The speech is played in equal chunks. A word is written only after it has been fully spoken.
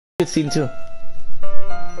Good scene too.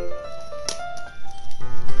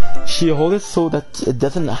 She holds it so that it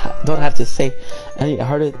don't have to say any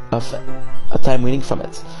harder of a time waiting from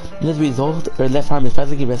it. And as a result, her left arm is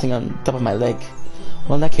practically resting on top of my leg.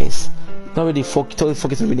 Well, in that case, not really totally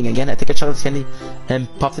focused on reading again. I take a chocolate candy and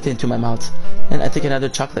popped it into my mouth. And I take another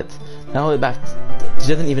chocolate. And I hold it back. She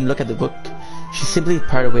doesn't even look at the book. She simply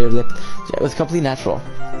parted away her lip. It was completely natural.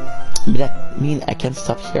 But that mean I can't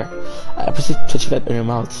stop here. I proceed to touch it in her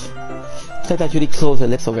mouth. It's like that really closed her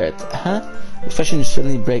lips over it. Huh? The expression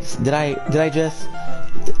suddenly breaks. Did I just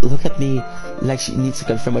look at me like she needs to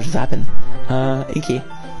confirm what just happened? Inky.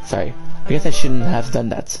 Sorry. I guess I shouldn't have done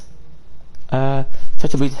that. Try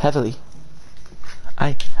to breathe heavily.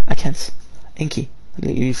 I can't. Inky.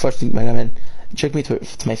 You forced my man. Jerk me to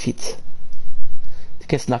my feet. It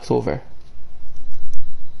gets knocked over.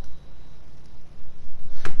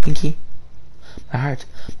 Inky. My heart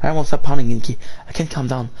won't stop pounding, Inky. I can't calm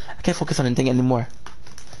down. I can't focus on anything anymore.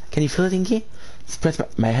 Can you feel it, Inky? Press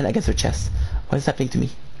my hand against her chest. What is happening to me?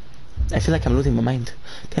 I feel like I'm losing my mind.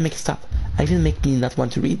 Can't make it stop. I even make me not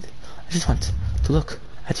want to read. I just want to look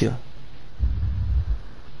at you.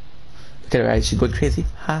 Look at her eyes. She's going crazy.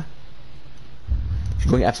 Ha. She's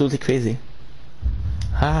going absolutely crazy.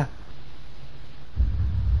 Ha.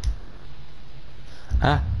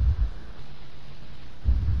 Ha.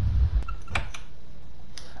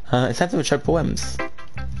 It's time to short poems.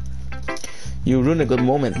 You ruined a good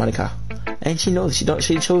moment, Monica. And she knows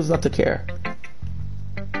she chose not to care.